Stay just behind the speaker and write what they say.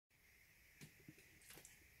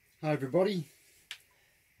Hi everybody,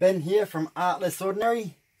 Ben here from Art Less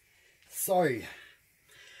Ordinary. So,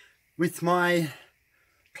 with my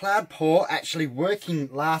cloud pour actually working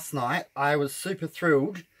last night, I was super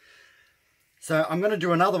thrilled. So I'm going to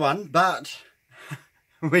do another one, but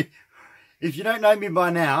if you don't know me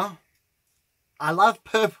by now, I love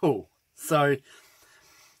purple. So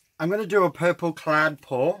I'm going to do a purple cloud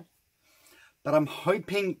pour, but I'm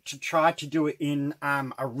hoping to try to do it in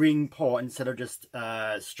a ring pour instead of just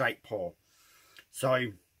a straight pour.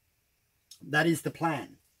 So that is the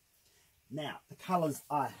plan. Now, the colours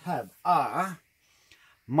I have are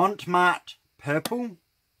marte purple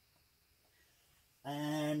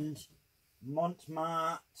and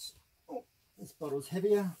marte, oh, this bottle's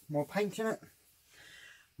heavier, more paint in it,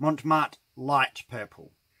 marte light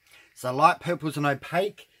purple. So light purple is an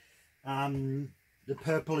opaque, the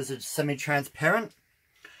purple is a semi-transparent.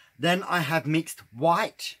 Then I have mixed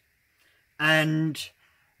white and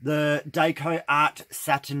the decoart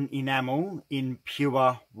satin enamel in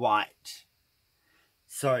pure white.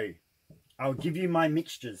 So I'll give you my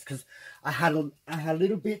mixtures because I had a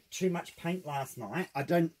little bit too much paint last night. I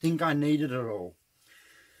don't think I needed it all.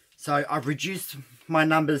 So I've reduced my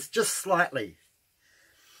numbers just slightly.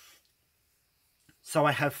 So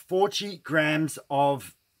I have 40 grams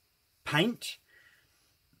of paint,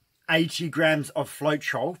 80 grams of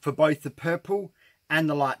floetrol for both the purple and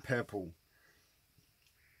the light purple.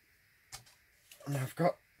 And I've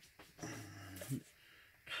got,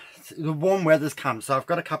 the warm weather's come, so I've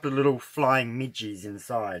got a couple of little flying midges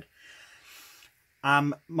inside.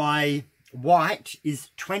 My white is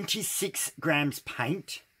 26 grams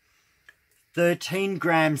paint, 13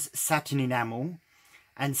 grams satin enamel,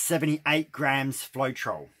 and 78 grams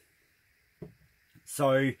floetrol.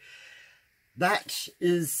 So that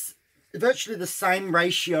is virtually the same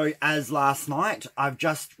ratio as last night. I've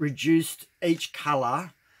just reduced each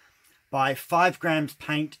colour by 5 grams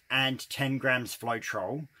paint and 10 grams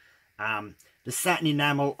floetrol. The satin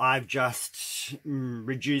enamel, I've just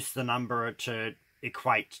reduced the number to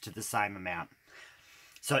equate to the same amount.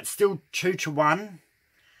 So it's still 2 to 1.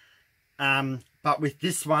 But with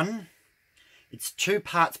this one, it's 2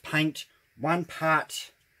 parts paint, 1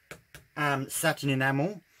 part satin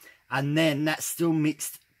enamel, and then that's still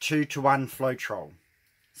mixed 2 to 1 floetrol.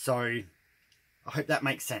 So I hope that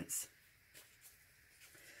makes sense.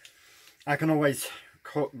 I can always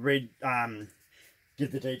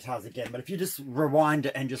give the details again, but if you just rewind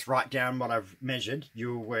it and just write down what I've measured,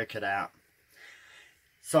 you'll work it out.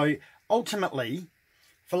 So ultimately,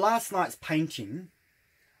 for last night's painting,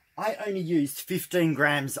 I only used 15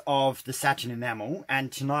 grams of the satin enamel,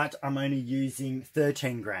 and tonight I'm only using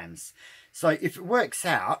 13 grams. So if it works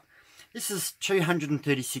out, this is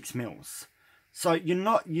 236 mils. So you're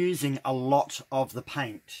not using a lot of the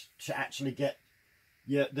paint to actually get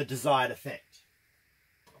the desired effect.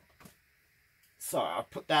 So I'll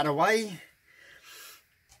put that away.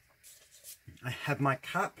 I have my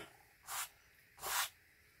cup.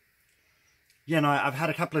 You know, I've had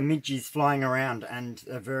a couple of midges flying around and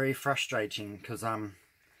they're very frustrating because I'm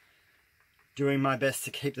doing my best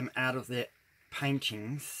to keep them out of their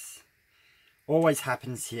paintings. Always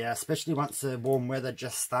happens here, especially once the warm weather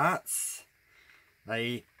just starts.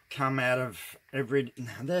 They come out of every...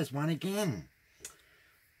 There's one again.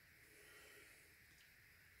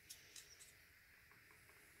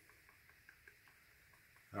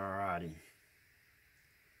 Alrighty.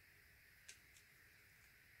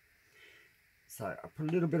 So I put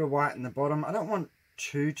a little bit of white in the bottom. I don't want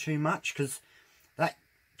too much because that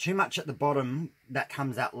too much at the bottom that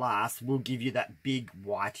comes out last will give you that big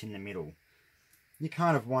white in the middle. You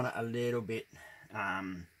kind of want it a little bit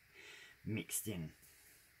mixed in.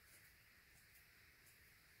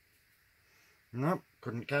 Nope,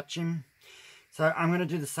 couldn't catch him. So I'm going to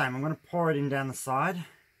do the same. I'm going to pour it in down the side.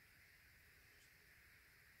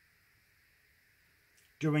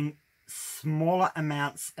 Doing smaller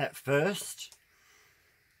amounts at first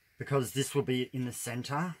because this will be in the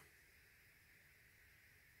center,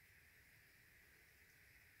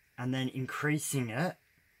 and then increasing it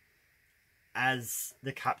as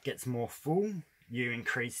the cup gets more full. You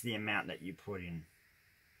increase the amount that you put in.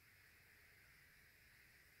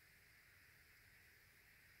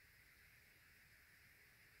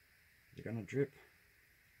 You're gonna drip?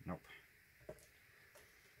 Nope.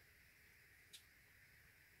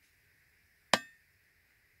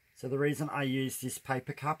 So the reason I use this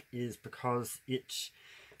paper cup is because it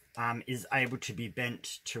is able to be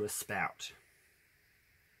bent to a spout.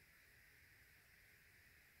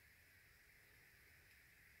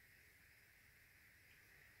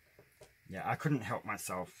 Yeah, I couldn't help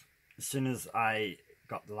myself. As soon as I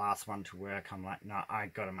got the last one to work, I'm like, no, I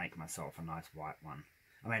got to make myself a nice white one.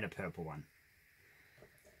 I mean a purple one.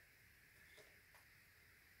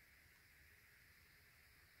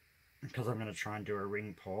 Because I'm going to try and do a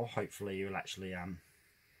ring pour, hopefully you'll actually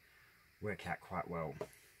work out quite well.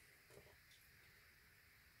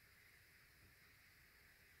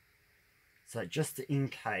 So just in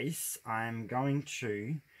case, I'm going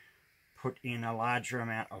to put in a larger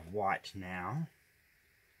amount of white now,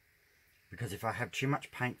 because if I have too much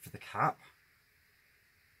paint for the cup,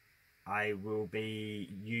 I will be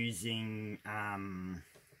using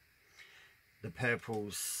the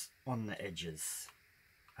purples on the edges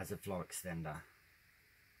as a flow extender.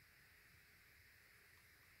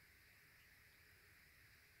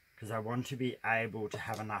 Because I want to be able to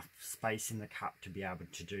have enough space in the cup to be able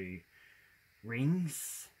to do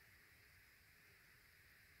rings.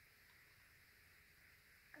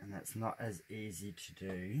 And that's not as easy to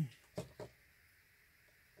do.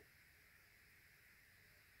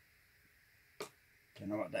 Don't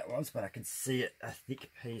know what that was, but I could see it, a thick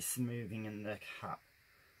piece moving in the cup.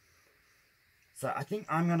 So I think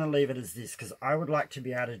I'm going to leave it as this, because I would like to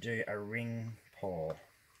be able to do a ring pour.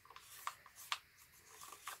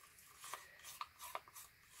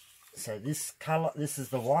 So this colour, this is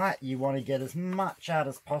the white. You want to get as much out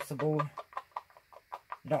as possible.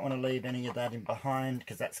 You don't want to leave any of that in behind,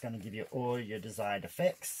 because that's going to give you all your desired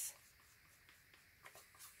effects.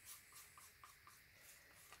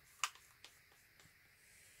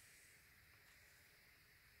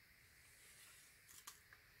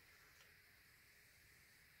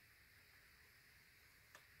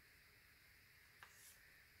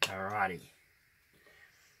 Alrighty.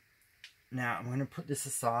 Now I'm going to put this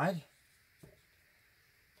aside.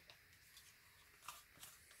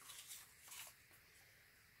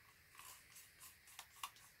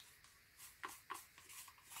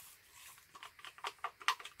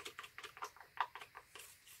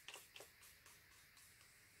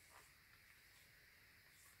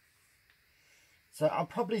 So I'll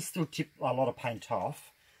probably still tip a lot of paint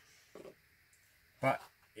off, but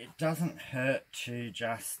it doesn't hurt to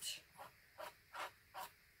just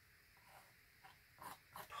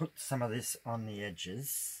put some of this on the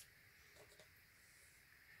edges,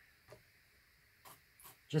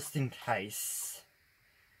 just in case.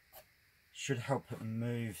 Should help it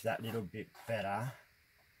move that little bit better.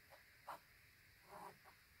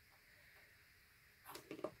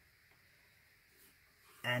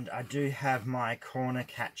 And I do have my corner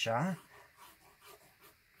catcher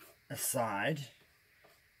aside,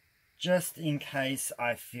 just in case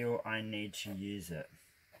I feel I need to use it.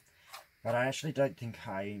 But I actually don't think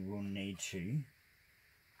I will need to.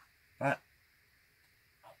 But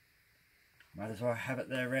might as well have it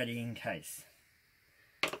there ready in case.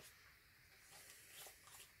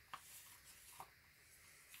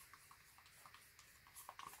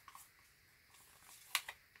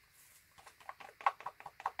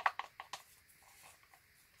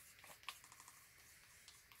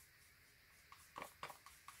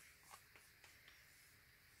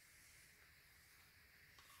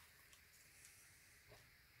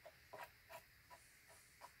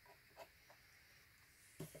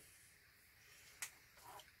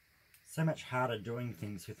 So much harder doing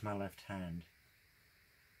things with my left hand.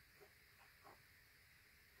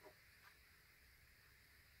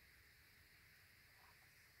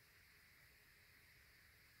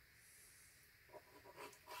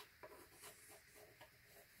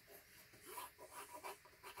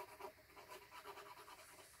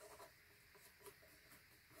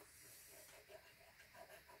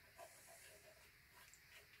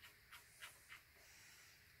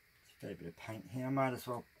 There's a fair bit of paint here. I might as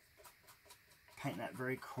well paint that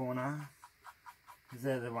very corner, because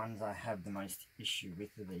they're the ones I have the most issue with,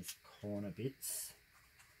 are these corner bits.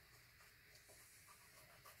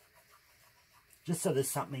 Just so there's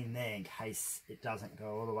something there in case it doesn't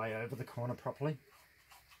go all the way over the corner properly.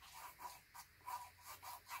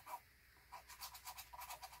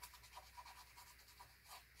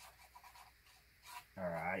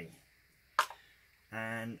 Alrighty.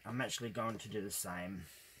 And I'm actually going to do the same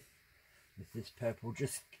with this purple.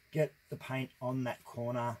 Just get the paint on that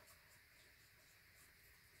corner,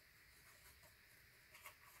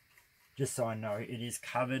 just so I know it is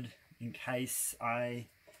covered in case I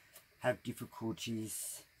have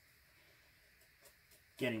difficulties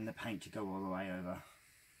getting the paint to go all the way over.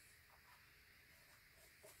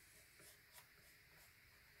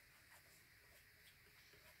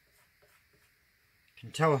 You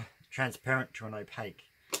can tell transparent to an opaque.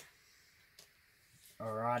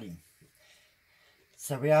 Alrighty.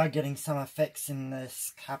 So we are getting some effects in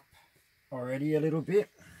this cup already a little bit.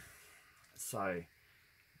 So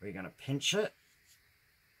We're going to pinch it.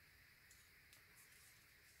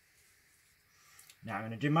 Now I'm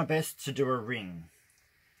going to do my best to do a ring.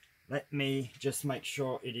 Let me just make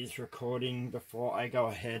sure it is recording before I go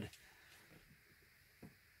ahead.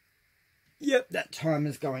 Yep, that time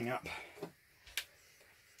is going up.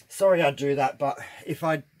 Sorry I do that, but if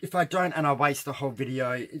I don't and I waste the whole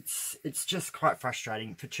video, it's just quite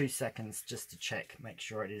frustrating for 2 seconds just to check, make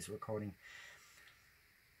sure it is recording.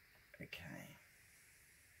 Okay.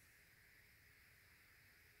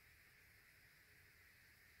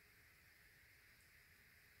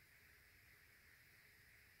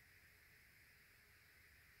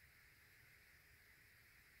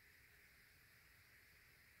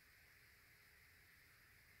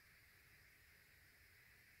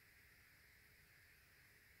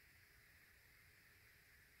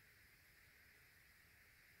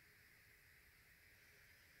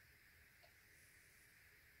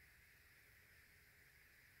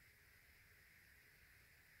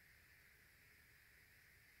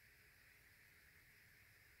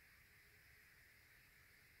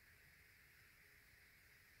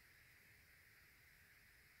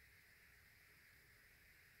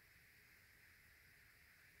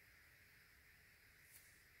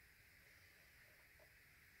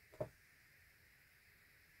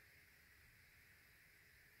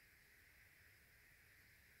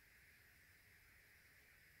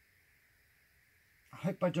 I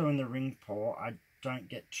hope by doing the ring pour I don't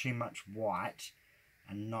get too much white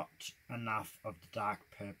and not enough of the dark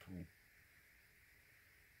purple.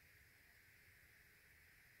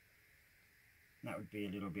 That would be a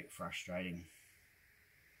little bit frustrating.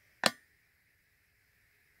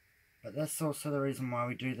 But that's also the reason why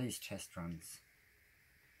we do these test runs.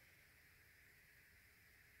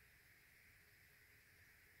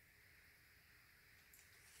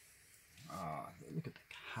 Oh, look at the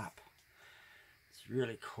cup. It's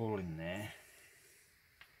really cool in there.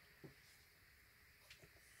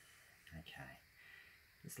 Okay,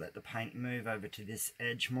 just let the paint move over to this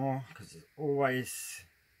edge more, because it always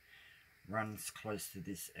runs close to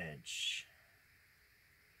this edge.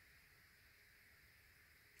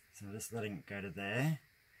 So just letting it go to there,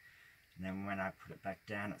 and then when I put it back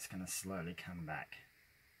down, it's going to slowly come back.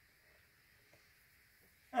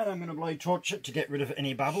 And I'm going to blowtorch it to get rid of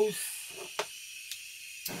any bubbles.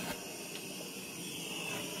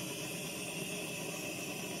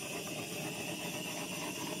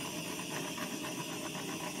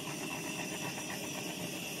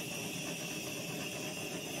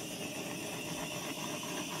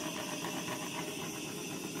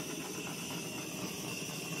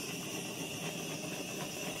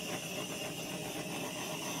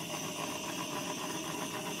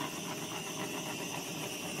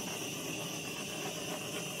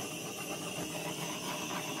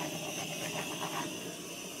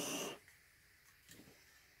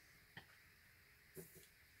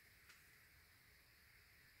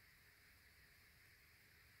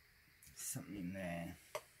 Something there.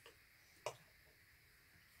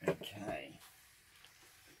 Okay.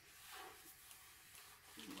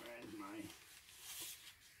 Where's my...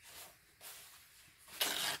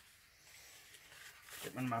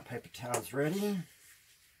 Get one of my paper towels ready.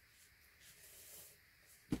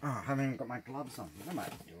 Oh, I haven't even got my gloves on. What am I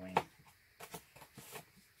doing?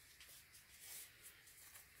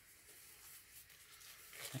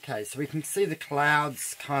 Okay, so we can see the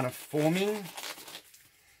clouds kind of forming.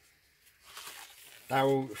 They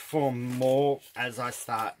will form more as I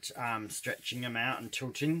start stretching them out and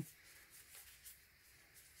tilting.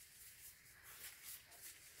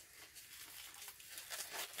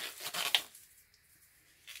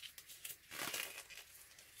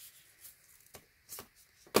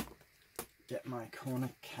 Get my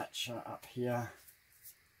corner catcher up here.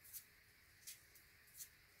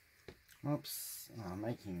 Oops, oh, I'm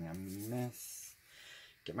making a mess.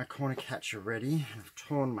 Get my corner catcher ready. I've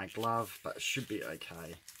torn my glove, but it should be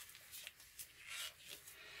okay.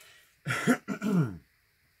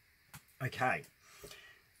 Okay,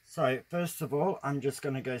 so first of all, I'm just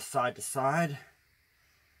going to go side to side.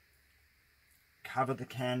 Cover the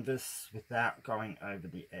canvas without going over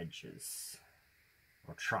the edges.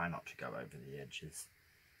 Or try not to go over the edges.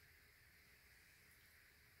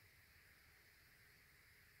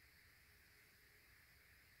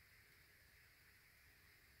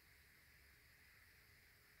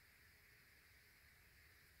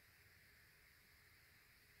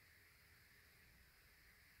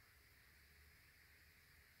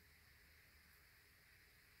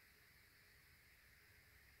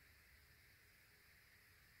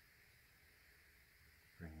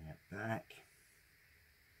 Bringing it back.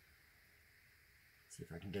 See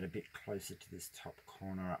if I can get a bit closer to this top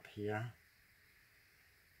corner up here.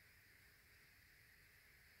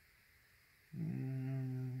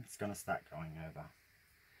 It's going to start going over.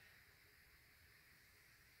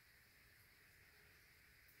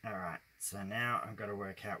 Alright, so now I've got to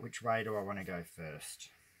work out which way do I want to go first.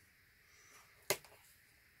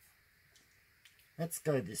 Let's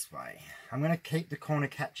go this way. I'm going to keep the corner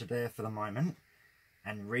catcher there for the moment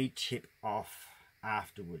and re-tip off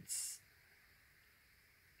afterwards,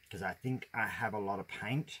 because I think I have a lot of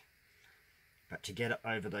paint, but to get it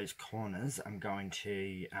over those corners I'm going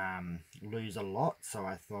to lose a lot, so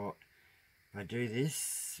I thought if I do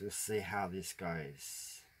this, we'll see how this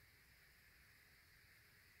goes.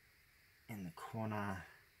 In the corner,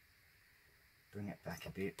 bring it back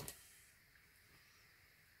a bit,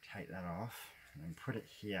 take that off, and then put it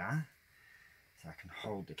here so I can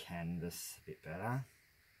hold the canvas a bit better.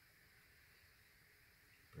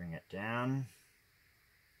 Bring it down.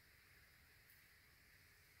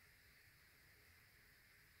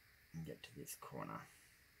 And get to this corner.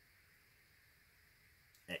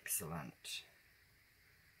 Excellent.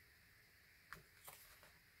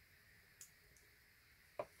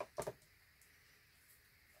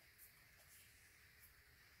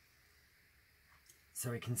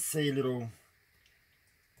 So we can see little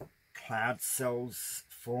cloud cells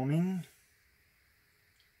forming.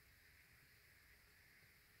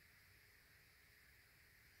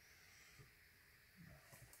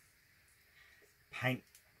 Paint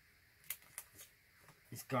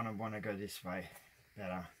is going to want to go this way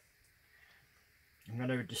better. I'm going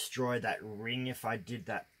to destroy that ring if I did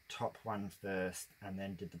that top one first and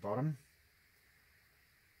then did the bottom.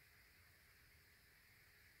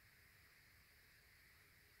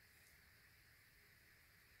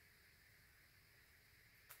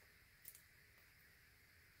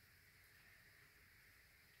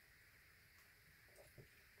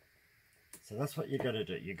 So that's what you got to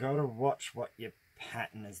do. You got to watch what your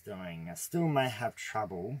pattern is doing. I still may have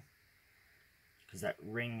trouble because that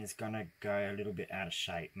ring is going to go a little bit out of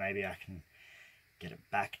shape. Maybe I can get it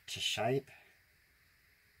back to shape.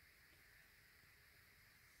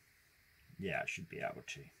 Yeah, I should be able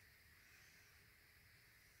to.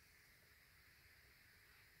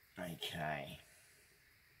 Okay.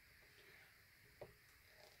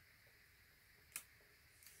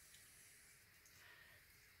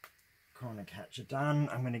 Corner catcher done.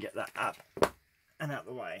 I'm going to get that up and out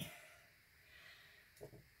the way.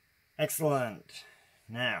 Excellent.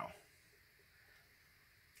 Now,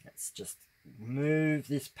 let's just move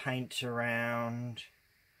this paint around.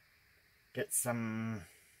 Get some...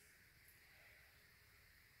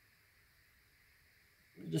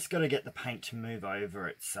 Just got to get the paint to move over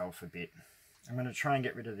itself a bit. I'm going to try and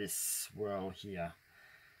get rid of this swirl here.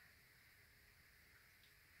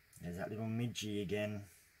 There's that little midgie again.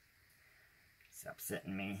 It's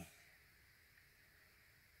upsetting me.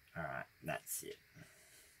 Alright, that's it.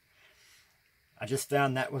 I just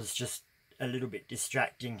found that was just a little bit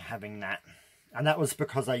distracting having that. And that was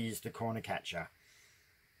because I used the corner catcher.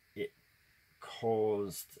 It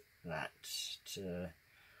caused that to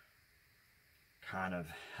kind of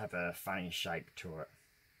have a funny shape to it.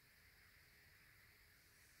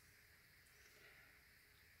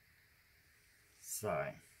 So...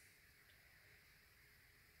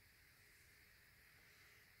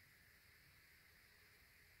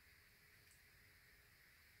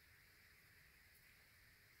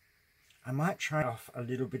 I might try off a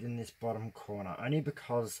little bit in this bottom corner, only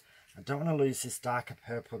because I don't want to lose this darker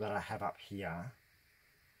purple that I have up here.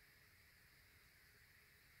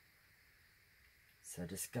 So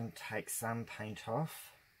just going to take some paint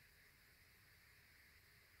off.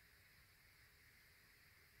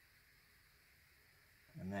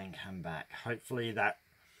 And then come back. Hopefully that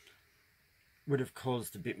would have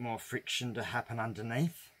caused a bit more friction to happen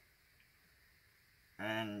underneath.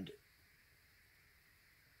 And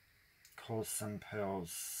cause some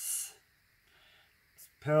pearls.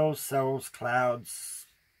 Pearls, cells, clouds.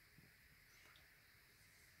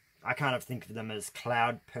 I kind of think of them as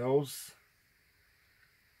cloud pearls.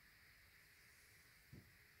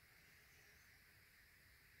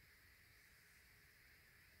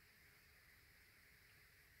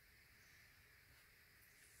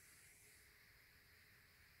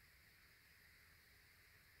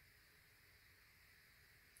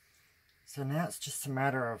 So now it's just a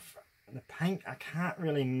matter of the paint. I can't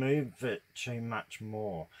really move it too much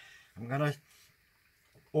more. I'm going to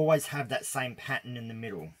always have that same pattern in the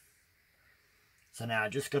middle. So now I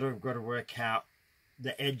just got to work out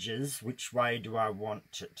the edges. Which way do I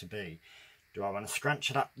want it to be? Do I want to scrunch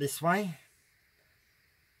it up this way?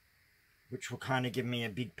 which will kind of give me a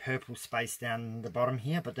big purple space down the bottom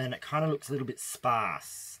here, but then it kind of looks a little bit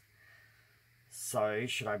sparse. So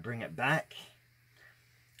should I bring it back,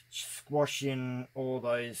 squash in all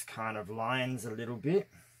those kind of lines a little bit,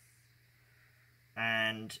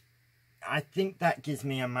 and I think that gives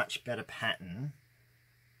me a much better pattern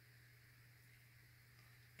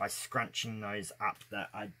by scrunching those up that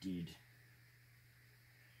I did.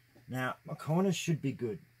 Now my corners should be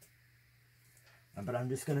good, but I'm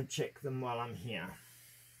just going to check them while I'm here.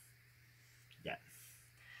 Yeah.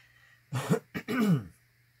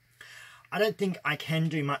 I don't think I can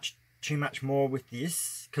do too much more with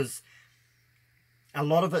this, because a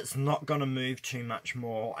lot of it's not going to move too much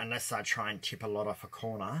more unless I try and tip a lot off a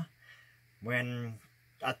corner, when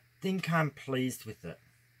I think I'm pleased with it.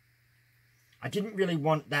 I didn't really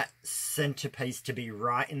want that centerpiece to be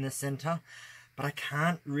right in the center, but I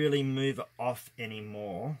can't really move it off any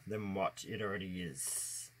more than what it already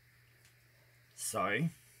is. So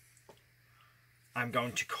I'm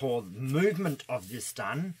going to call the movement of this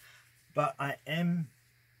done, but I am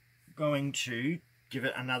going to give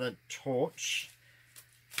it another torch.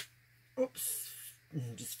 Oops,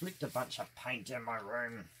 just flicked a bunch of paint down my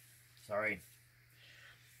room. Sorry.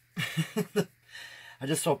 I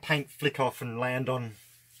just saw paint flick off and land on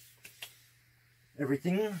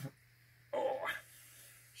everything. Oh.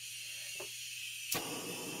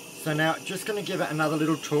 So now just going to give it another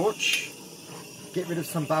little torch, get rid of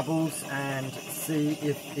some bubbles and see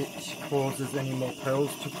if it causes any more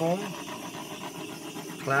pearls to form,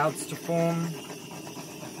 clouds to form,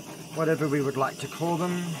 whatever we would like to call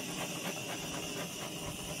them.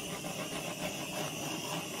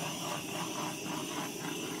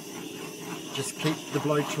 Just keep the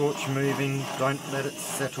blowtorch moving, don't let it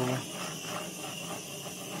settle.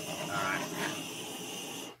 Alright,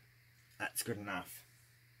 that's good enough.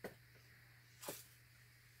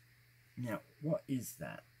 Now, what is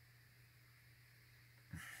that?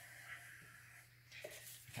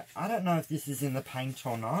 Okay, I don't know if this is in the paint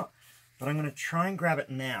or not, but I'm going to try and grab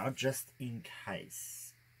it now just in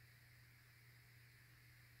case.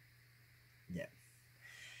 Yeah.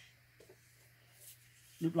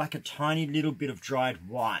 Looked like a tiny little bit of dried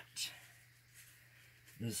white.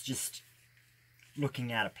 It was just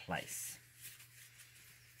looking out of place.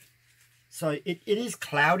 So it is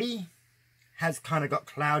cloudy. Has kind of got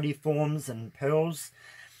cloudy forms and pearls.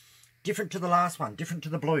 Different to the last one. Different to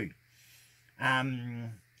the blue.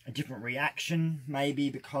 A different reaction.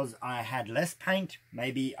 Maybe because I had less paint.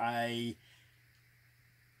 Maybe I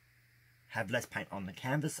have less paint on the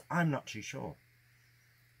canvas. I'm not too sure.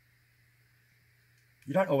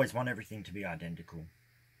 You don't always want everything to be identical.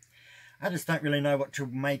 I just don't really know what to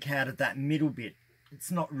make out of that middle bit.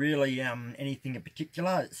 It's not really anything in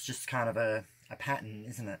particular. It's just kind of a pattern,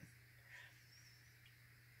 isn't it?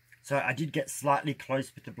 So I did get slightly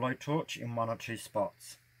close with the blowtorch in one or two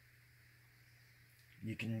spots.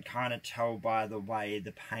 You can kind of tell by the way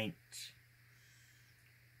the paint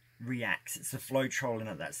reacts. It's the floetrol in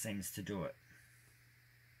it that seems to do it.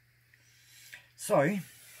 So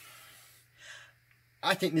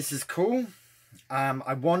I think this is cool.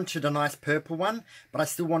 I wanted a nice purple one, but I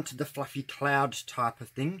still wanted the fluffy cloud type of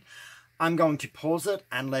thing. I'm going to pause it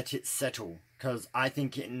and let it settle, because I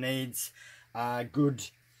think it needs a good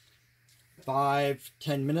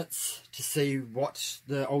 5-10 minutes to see what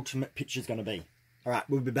the ultimate picture is going to be. Alright,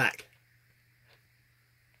 we'll be back.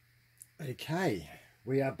 Okay,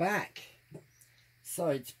 we are back. So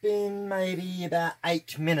it's been maybe about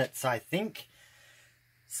 8 minutes, I think.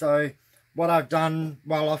 So what I've done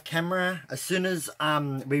while off camera, as soon as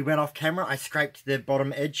we went off camera, I scraped the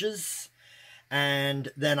bottom edges,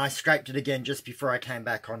 and then I scraped it again just before I came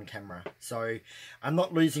back on camera. So I'm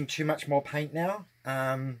not losing too much more paint now.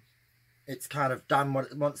 It's kind of done what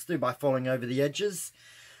it wants to do by falling over the edges.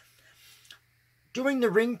 Doing the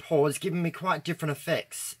ring pour is giving me quite different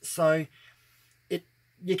effects. So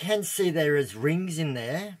you can see there is rings in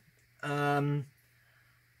there.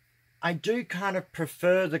 I do kind of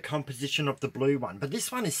prefer the composition of the blue one, but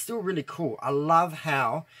this one is still really cool. I love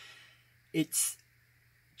how it's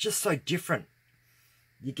just so different.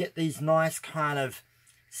 You get these nice kind of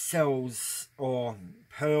cells or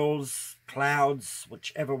pearls, clouds,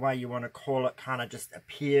 whichever way you want to call it, kind of just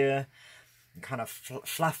appear and kind of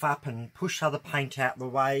fluff up and push other paint out the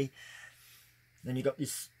way. Then you got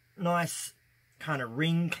this nice kind of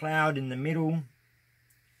ring cloud in the middle.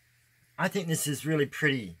 I think this is really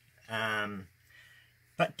pretty.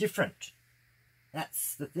 But different.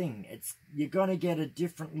 That's the thing. You're going to get a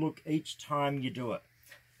different look each time you do it.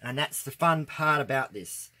 And that's the fun part about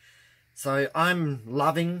this. So I'm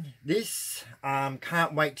loving this.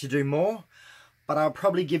 Can't wait to do more. but I'll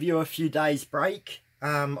probably give you a few days break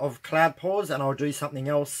of cloud pours, and I'll do something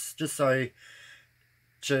else just so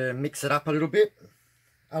to mix it up a little bit.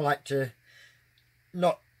 I like to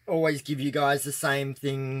not always give you guys the same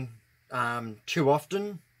thing too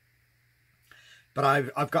often, but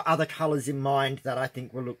I've got other colours in mind that I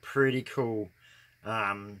think will look pretty cool.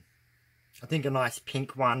 I think a nice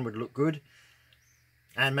pink one would look good,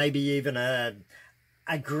 and maybe even a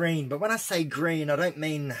green. But when I say green, I don't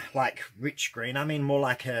mean like rich green. I mean more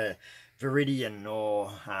like a viridian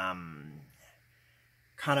or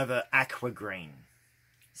kind of an aqua green.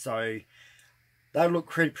 So they'll look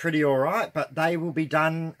pretty all right, but they will be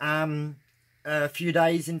done a few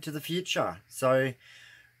days into the future. So,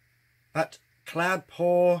 but cloud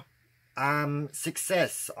pour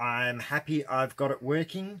success. I'm happy I've got it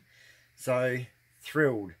working, so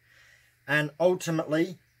thrilled. And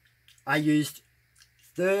ultimately I used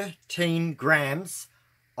 13 grams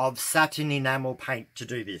of satin enamel paint to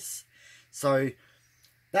do this. So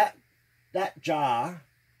that jar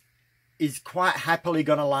is quite happily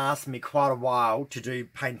going to last me quite a while to do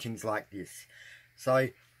paintings like this. So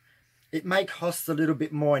it may cost a little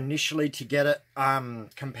bit more initially to get it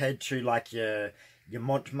compared to like your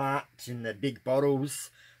marte in the big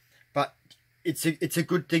bottles, but it's a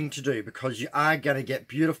good thing to do because you are going to get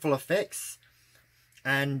beautiful effects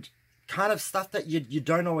and kind of stuff that you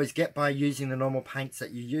don't always get by using the normal paints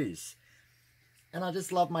that you use. And I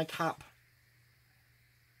just love my cup.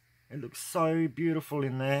 It looks so beautiful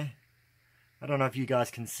in there. I don't know if you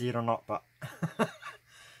guys can see it or not, but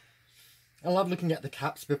I love looking at the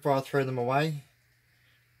cups before I throw them away.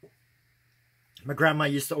 My grandma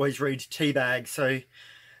used to always read tea bags, so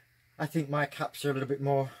I think my cups are a little bit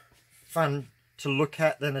more fun to look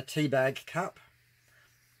at than a tea bag cup.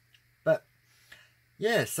 But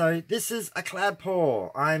yeah, so this is a cloud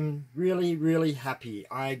pour. I'm really happy.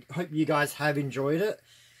 I hope you guys have enjoyed it.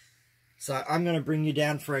 So I'm going to bring you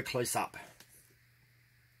down for a close-up.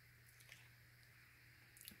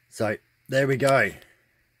 So there we go.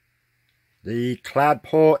 The cloud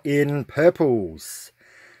pour in purples.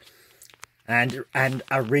 And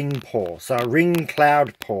a ring pour. So a ring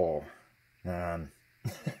cloud pour. I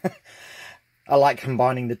like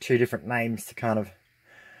combining the two different names to kind of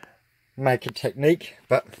make a technique.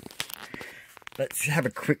 But let's have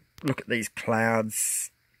a quick look at these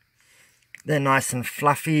clouds. They're nice and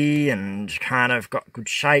fluffy and kind of got good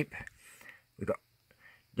shape. We've got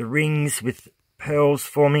the rings with pearls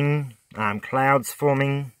forming, clouds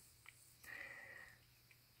forming.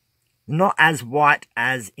 Not as white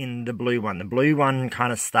as in the blue one. The blue one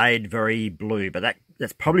kind of stayed very blue, but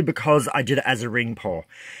that's probably because I did it as a ring pour.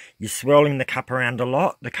 You're swirling the cup around a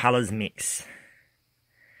lot, the colours mix.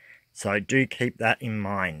 So do keep that in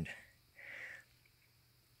mind.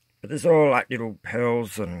 But there's all like little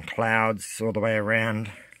pearls and clouds all the way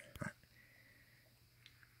around.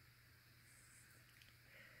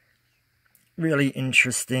 Really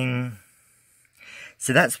interesting.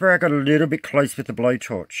 So that's where I got a little bit close with the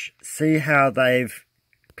blowtorch. See how they've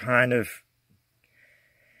kind of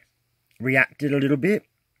reacted a little bit?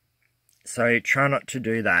 So try not to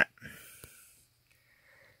do that.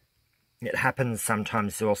 It happens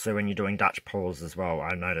sometimes also when you're doing Dutch pours as well,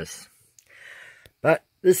 I notice. But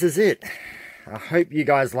this is it. I hope you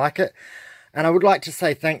guys like it. And I would like to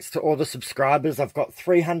say thanks to all the subscribers. I've got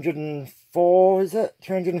 304, is it?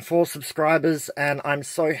 304 subscribers, and I'm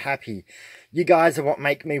so happy. You guys are what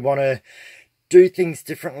make me want to do things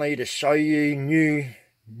differently, to show you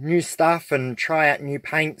new stuff and try out new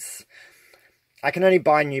paints. I can only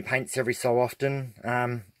buy new paints every so often.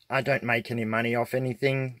 I don't make any money off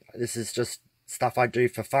anything. This is just stuff I do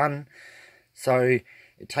for fun. So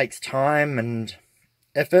it takes time and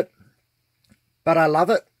effort, but I love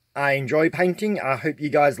it. I enjoy painting. I hope you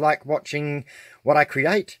guys like watching what I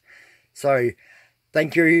create. So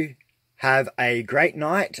thank you. Have a great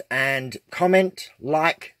night, and comment,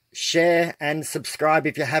 like, share and subscribe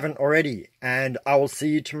if you haven't already. And I will see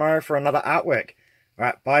you tomorrow for another artwork.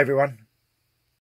 Alright, bye everyone.